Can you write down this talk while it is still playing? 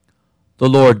The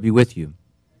Lord be with you.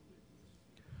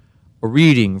 A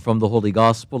reading from the Holy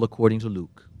Gospel according to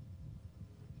Luke.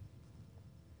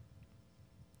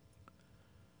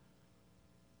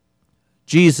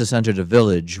 Jesus entered a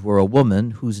village where a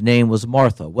woman whose name was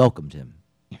Martha welcomed him.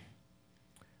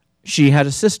 She had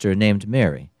a sister named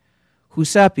Mary, who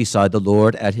sat beside the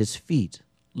Lord at his feet,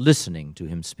 listening to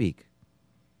him speak.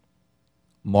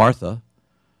 Martha,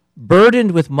 burdened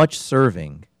with much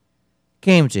serving,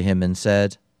 came to him and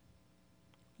said,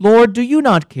 "Lord, do you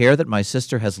not care that my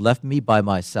sister has left me by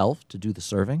myself to do the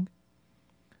serving?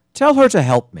 Tell her to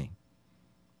help me."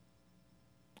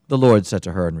 The Lord said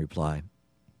to her in reply,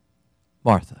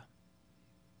 "Martha,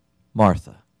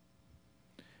 Martha,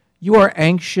 you are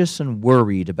anxious and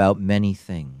worried about many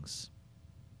things.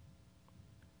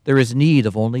 There is need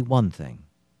of only one thing.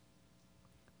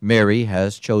 Mary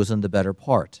has chosen the better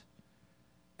part,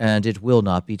 and it will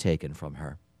not be taken from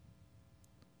her."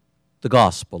 The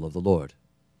Gospel of the Lord.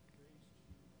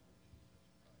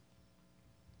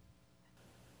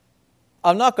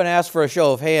 I'm not going to ask for a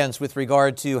show of hands with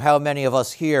regard to how many of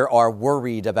us here are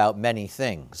worried about many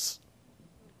things.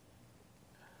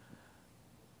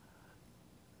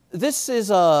 This is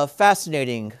a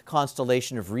fascinating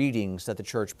constellation of readings that the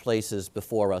church places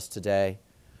before us today.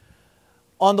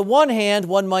 On the one hand,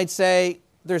 one might say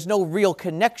there's no real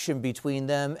connection between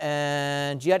them,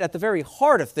 and yet at the very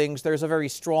heart of things, there's a very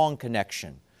strong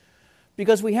connection.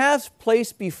 Because we have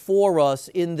placed before us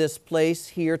in this place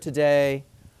here today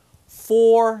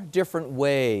 4 different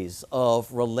ways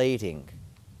of relating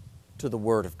to the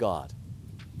Word of God.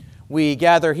 We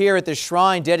gather here at this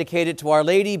shrine dedicated to Our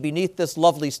Lady beneath this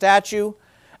lovely statue,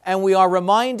 and we are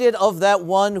reminded of that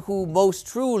one who most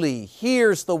truly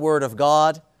hears the Word of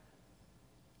God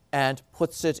and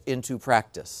puts it into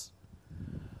practice.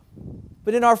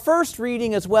 But in our first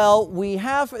reading as well, we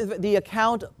have the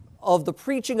account of the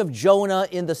preaching of Jonah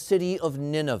in the city of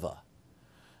Nineveh.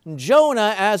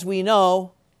 Jonah, as we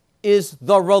know, is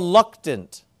the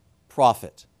reluctant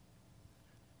prophet.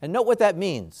 And note what that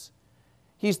means.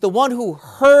 He's the one who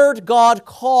heard God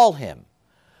call him,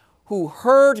 who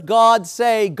heard God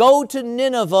say, "Go to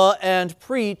Nineveh and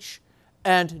preach,"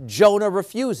 and Jonah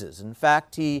refuses. In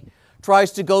fact, he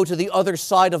tries to go to the other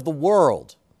side of the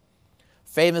world.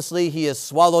 Famously, he is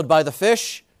swallowed by the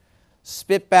fish,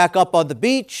 spit back up on the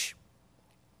beach,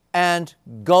 and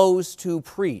goes to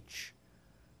preach.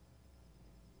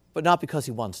 But not because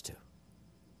he wants to.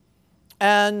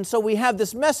 And so we have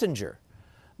this messenger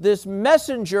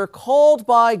called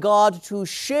by God to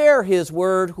share his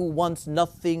word, who wants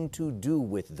nothing to do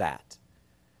with that.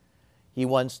 He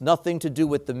wants nothing to do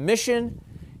with the mission.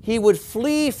 He would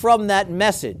flee from that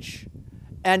message.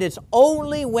 And it's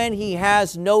only when he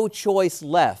has no choice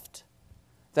left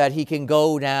that he can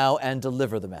go now and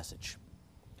deliver the message.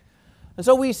 And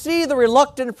so we see the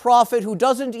reluctant prophet who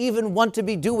doesn't even want to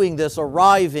be doing this,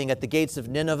 arriving at the gates of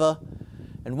Nineveh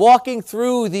and walking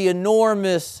through the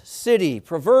enormous city,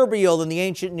 proverbial in the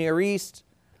ancient Near East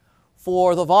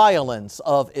for the violence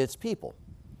of its people.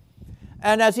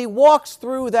 And as he walks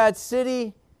through that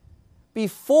city,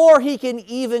 before he can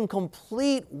even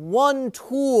complete one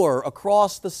tour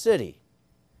across the city,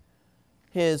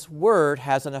 his word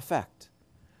has an effect.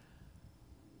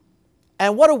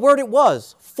 And what a word it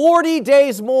was. 40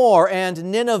 days more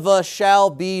and Nineveh shall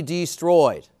be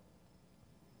destroyed.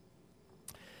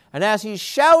 And as he's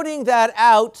shouting that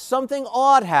out, something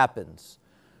odd happens.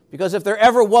 Because if there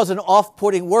ever was an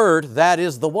off-putting word, that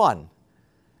is the one.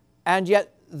 And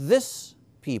yet this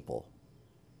people,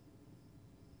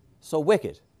 so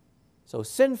wicked, so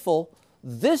sinful,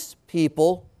 this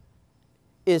people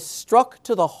is struck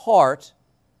to the heart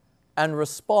and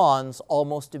responds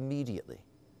almost immediately.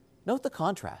 Note the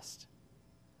contrast.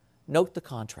 Note the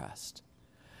contrast.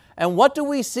 And what do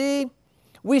we see?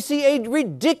 We see a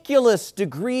ridiculous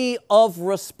degree of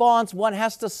response. One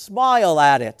has to smile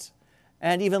at it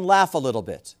and even laugh a little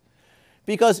bit.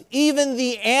 Because even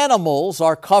the animals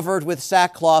are covered with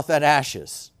sackcloth and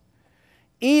ashes.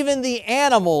 Even the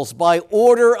animals, by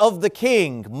order of the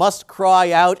king, must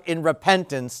cry out in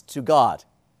repentance to God.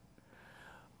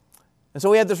 And so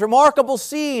we have this remarkable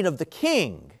scene of the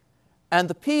king and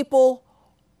the people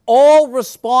all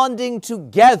responding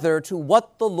together to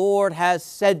what the Lord has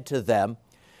said to them,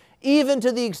 even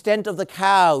to the extent of the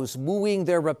cows mooing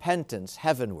their repentance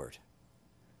heavenward.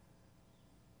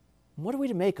 What are we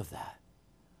to make of that?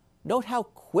 Note how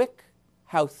quick,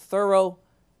 how thorough,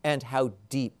 and how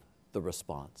deep the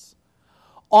response.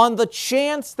 On the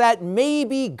chance that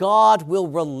maybe God will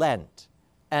relent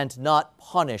and not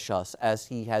punish us as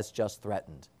he has just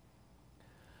threatened.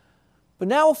 But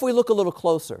now if we look a little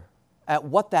closer at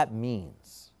what that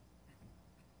means.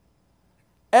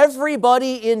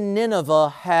 Everybody in Nineveh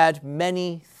had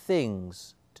many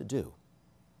things to do.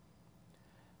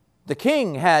 The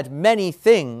king had many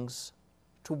things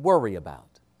to worry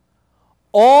about.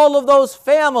 All of those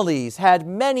families had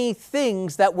many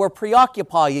things that were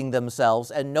preoccupying themselves,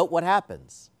 and note what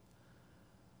happens.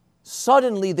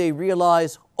 Suddenly they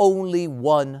realize only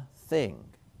one thing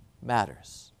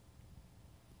matters.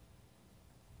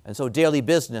 And so daily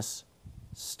business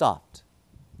stopped.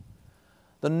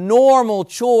 The normal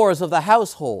chores of the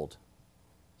household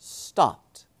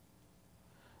stopped.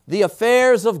 The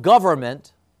affairs of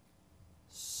government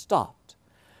stopped.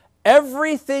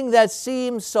 Everything that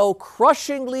seemed so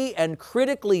crushingly and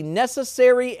critically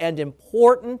necessary and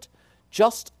important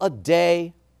just a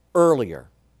day earlier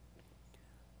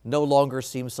no longer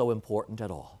seems so important at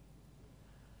all.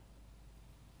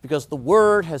 Because the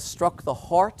word has struck the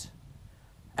heart,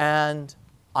 and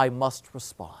I must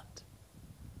respond.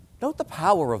 Note the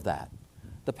power of that,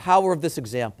 the power of this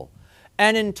example.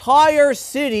 An entire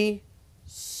city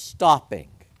stopping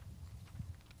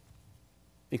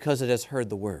because it has heard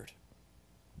the word.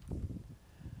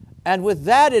 And with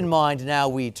that in mind, now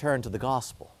we turn to the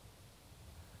gospel.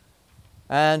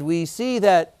 And we see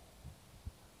that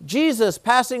Jesus,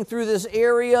 passing through this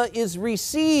area, is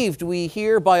received, we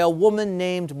hear, by a woman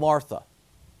named Martha.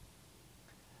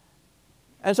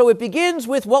 And so it begins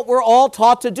with what we're all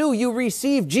taught to do. You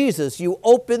receive Jesus. You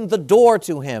open the door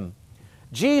to him.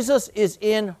 Jesus is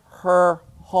in her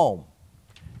home.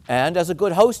 And as a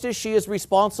good hostess, she is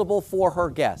responsible for her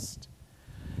guest.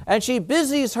 And she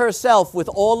busies herself with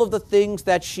all of the things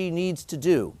that she needs to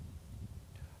do.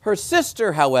 Her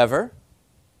sister, however,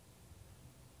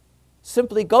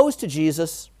 simply goes to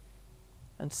Jesus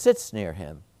and sits near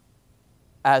him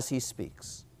as he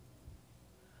speaks.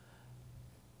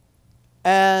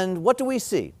 And what do we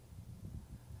see?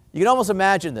 You can almost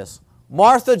imagine this.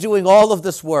 Martha doing all of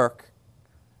this work,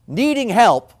 needing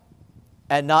help,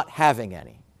 and not having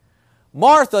any.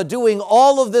 Martha doing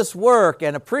all of this work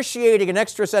and appreciating an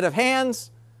extra set of hands,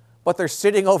 but they're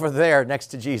sitting over there next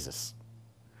to Jesus.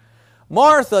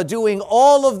 Martha doing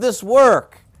all of this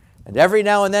work, and every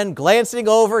now and then glancing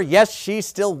over, yes, she's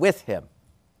still with him.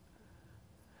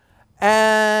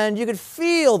 And you could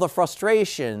feel the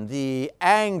frustration, the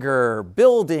anger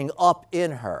building up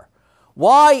in her.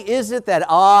 Why is it that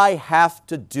I have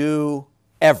to do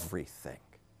everything?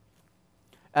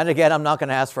 And again, I'm not going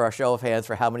to ask for a show of hands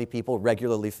for how many people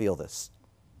regularly feel this.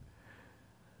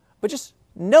 But just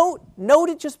note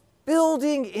it just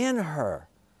building in her.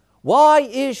 Why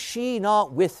is she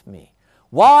not with me?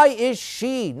 Why is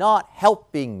she not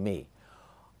helping me?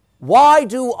 Why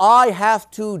do I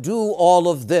have to do all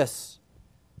of this?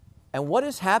 And what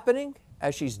is happening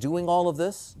as she's doing all of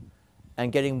this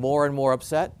and getting more and more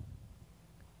upset?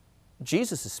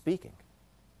 Jesus is speaking.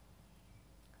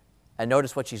 And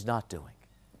notice what she's not doing.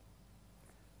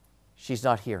 She's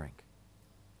not hearing.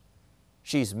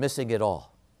 She's missing it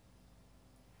all.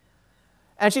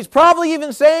 And she's probably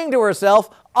even saying to herself,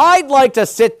 I'd like to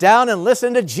sit down and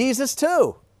listen to Jesus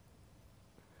too.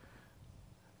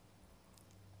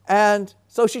 And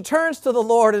so she turns to the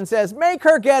Lord and says, make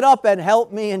her get up and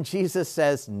help me. And Jesus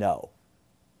says, no.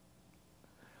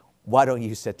 Why don't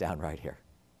you sit down right here?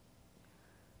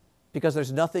 Because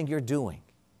there's nothing you're doing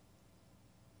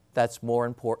that's more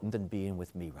important than being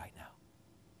with me right now.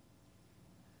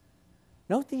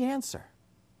 Note the answer.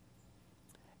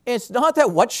 It's not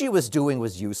that what she was doing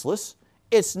was useless.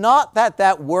 It's not that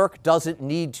that work doesn't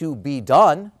need to be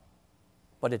done,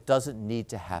 but it doesn't need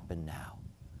to happen now.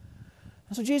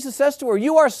 And so Jesus says to her,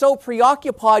 you are so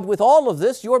preoccupied with all of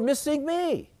this, you're missing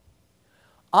me.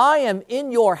 I am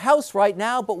in your house right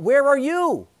now, but where are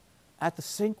you? At the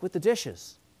sink with the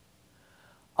dishes.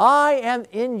 I am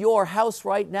in your house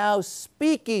right now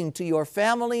speaking to your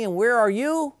family, and where are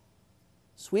you?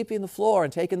 Sweeping the floor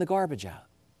and taking the garbage out.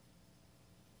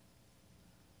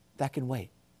 That can wait.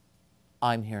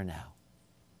 I'm here now.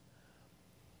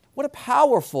 What a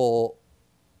powerful,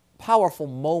 powerful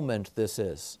moment this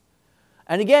is.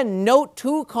 And again, note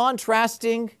two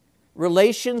contrasting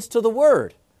relations to the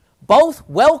word. Both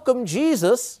welcome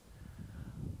Jesus,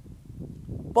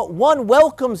 but one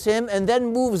welcomes him and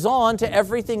then moves on to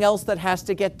everything else that has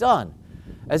to get done.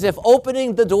 As if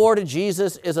opening the door to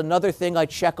Jesus is another thing I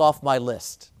check off my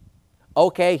list.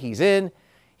 Okay, he's in,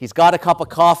 he's got a cup of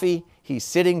coffee, he's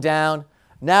sitting down,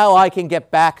 now I can get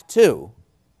back to.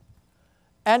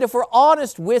 And if we're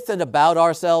honest with and about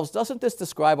ourselves, doesn't this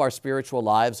describe our spiritual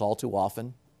lives all too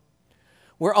often?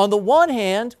 Where on the one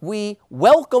hand, we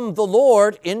welcome the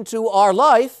Lord into our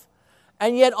life,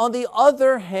 and yet on the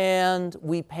other hand,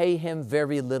 we pay him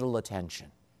very little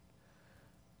attention.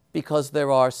 because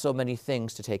there are so many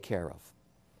things to take care of,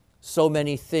 so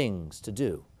many things to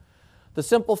do. The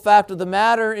simple fact of the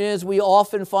matter is we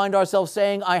often find ourselves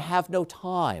saying, I have no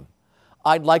time.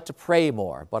 I'd like to pray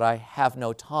more, but I have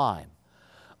no time.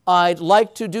 I'd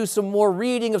like to do some more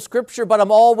reading of Scripture, but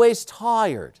I'm always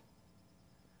tired.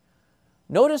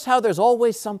 Notice how there's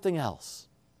always something else.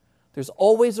 There's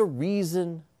always a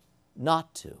reason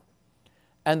not to.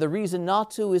 And the reason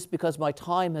not to is because my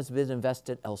time has been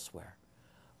invested elsewhere.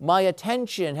 My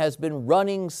attention has been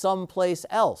running someplace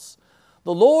else.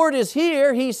 The Lord is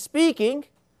here, He's speaking,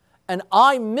 and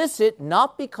I miss it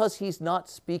not because He's not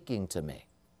speaking to me,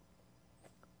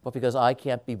 but because I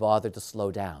can't be bothered to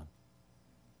slow down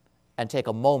and take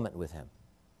a moment with Him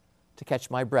to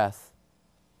catch my breath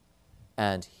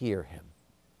and hear Him.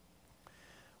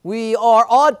 We are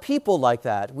odd people like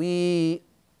that. We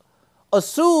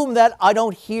assume that I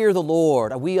don't hear the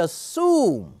Lord. We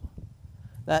assume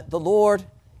that the Lord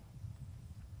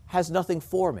has nothing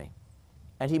for me,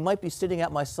 and He might be sitting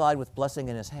at my side with blessing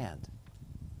in His hand,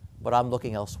 but I'm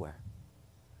looking elsewhere.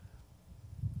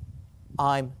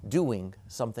 I'm doing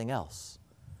something else.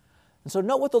 And so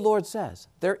note what the Lord says.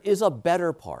 There is a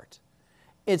better part.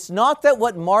 It's not that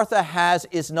what Martha has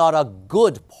is not a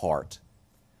good part,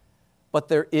 but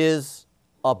there is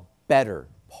a better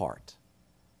part.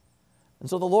 And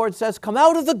so the Lord says, come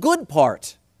out of the good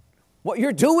part. What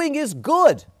you're doing is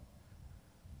good,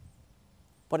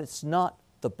 but it's not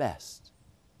the best.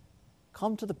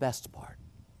 Come to the best part.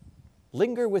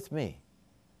 Linger with me.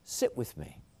 Sit with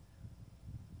me.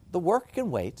 The work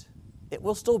can wait. It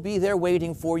will still be there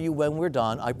waiting for you when we're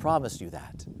done. I promise you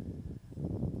that.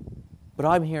 But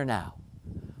I'm here now.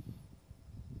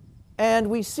 And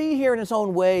we see here in His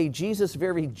own way, Jesus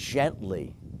very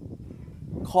gently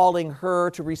calling her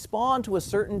to respond to a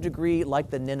certain degree like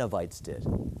the Ninevites did.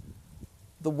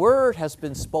 The word has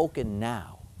been spoken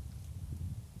now.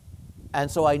 And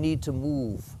so I need to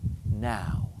move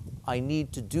now. I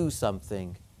need to do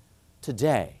something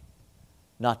today,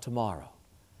 not tomorrow.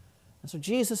 And so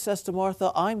Jesus says to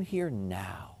Martha, I'm here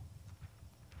now.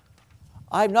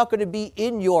 I'm not going to be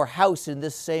in your house in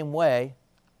this same way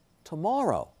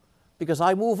tomorrow because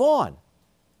I move on.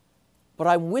 But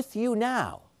I'm with you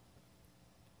now.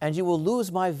 And you will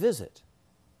lose my visit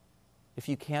if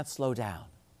you can't slow down.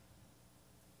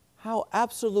 How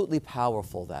absolutely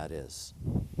powerful that is.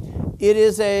 It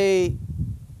is a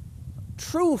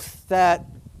truth that,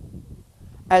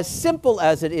 as simple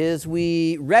as it is,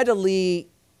 we readily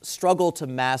struggle to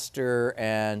master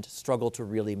and struggle to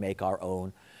really make our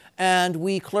own. And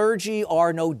we clergy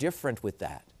are no different with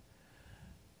that.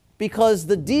 Because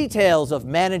the details of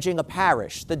managing a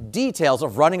parish, the details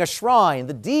of running a shrine,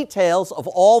 the details of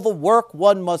all the work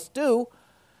one must do,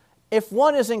 if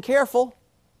one isn't careful,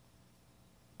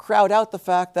 crowd out the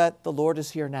fact that the Lord is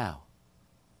here now.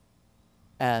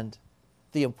 And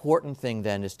the important thing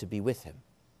then is to be with Him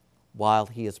while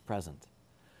He is present.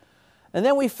 And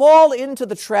then we fall into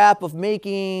the trap of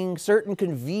making certain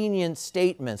convenient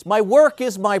statements. My work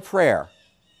is my prayer.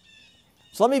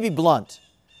 So let me be blunt.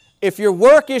 If your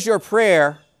work is your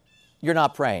prayer, you're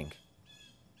not praying.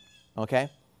 Okay?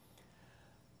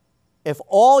 If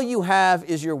all you have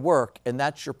is your work and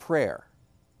that's your prayer,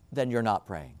 then you're not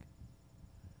praying.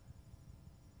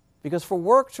 Because for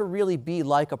work to really be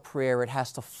like a prayer, it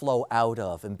has to flow out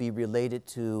of and be related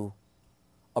to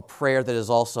a prayer that is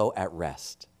also at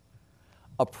rest.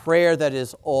 A prayer that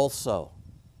is also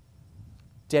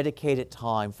dedicated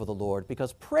time for the Lord.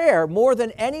 Because prayer, more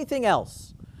than anything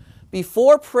else,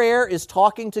 before prayer is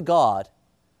talking to God,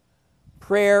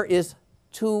 prayer is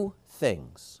two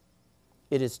things.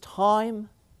 It is time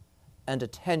and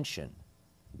attention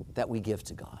that we give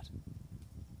to God.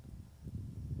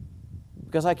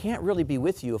 Because I can't really be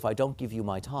with you if I don't give you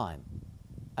my time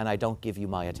and I don't give you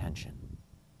my attention.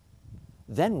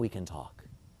 Then we can talk.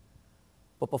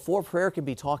 But before prayer can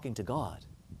be talking to God,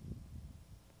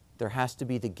 there has to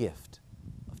be the gift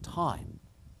of time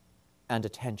and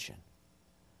attention.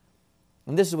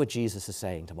 And this is what Jesus is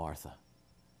saying to Martha.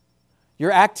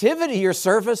 Your activity, your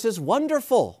service is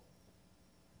wonderful,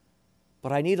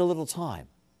 but I need a little time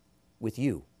with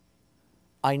you.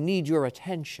 I need your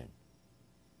attention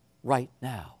right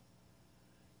now.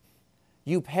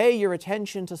 You pay your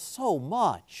attention to so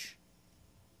much.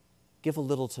 Give a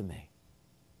little to me.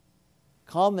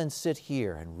 Come and sit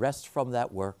here and rest from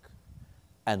that work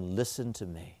and listen to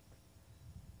me.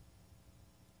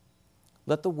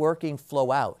 Let the working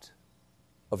flow out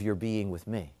of your being with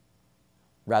me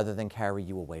rather than carry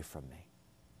you away from me.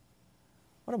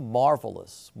 What a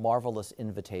marvelous, marvelous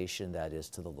invitation that is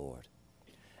to the Lord.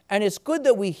 And it's good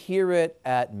that we hear it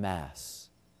at Mass.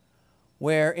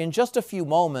 where in just a few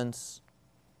moments,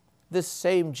 this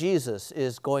same Jesus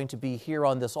is going to be here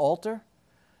on this altar,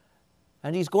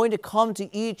 and he's going to come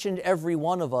to each and every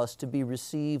one of us to be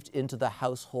received into the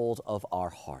household of our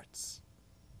hearts.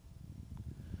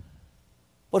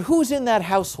 But who's in that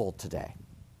household today?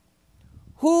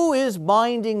 Who is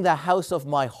minding the house of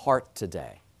my heart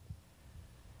today?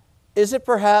 Is it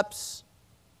perhaps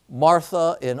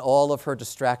Martha in all of her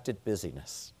distracted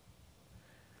busyness?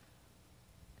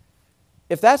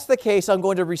 If that's the case, I'm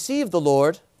going to receive the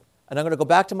Lord, and I'm going to go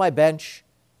back to my bench,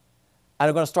 and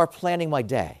I'm going to start planning my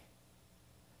day.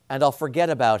 And I'll forget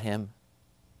about him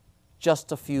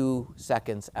just a few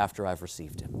seconds after I've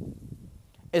received him.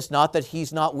 It's not that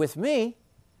he's not with me,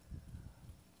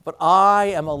 but I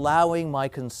am allowing my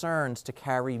concerns to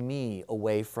carry me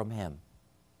away from him.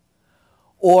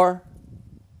 Or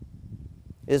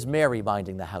is Mary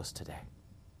minding the house today?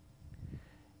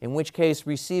 In which case,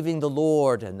 receiving the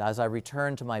Lord, and as I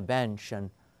return to my bench and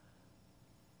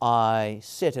I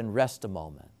sit and rest a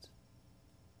moment,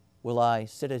 will I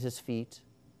sit at his feet,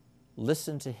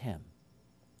 listen to him,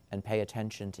 and pay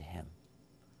attention to him?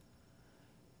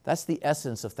 That's the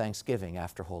essence of Thanksgiving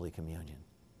after Holy Communion.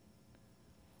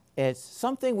 It's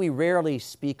something we rarely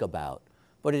speak about,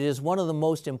 but it is one of the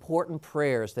most important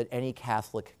prayers that any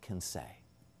Catholic can say.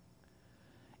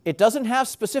 It doesn't have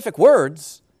specific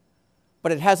words,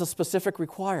 but it has a specific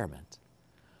requirement.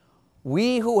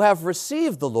 We who have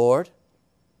received the Lord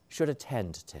should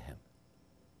attend to him.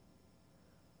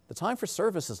 The time for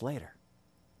service is later.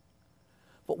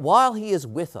 But while he is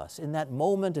with us in that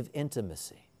moment of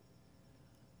intimacy,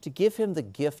 to give him the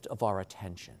gift of our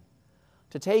attention,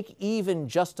 to take even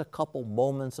just a couple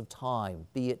moments of time,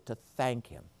 be it to thank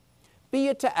him, be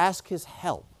it to ask his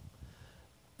help,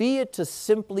 be it to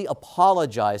simply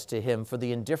apologize to him for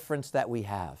the indifference that we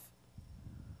have,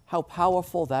 how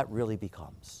powerful that really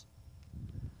becomes.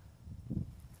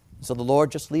 So the Lord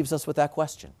just leaves us with that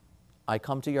question. I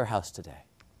come to your house today.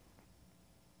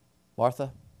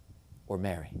 Martha or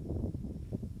Mary?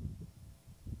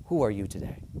 Who are you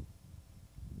today?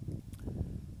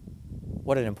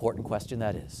 What an important question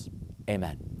that is.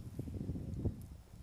 Amen.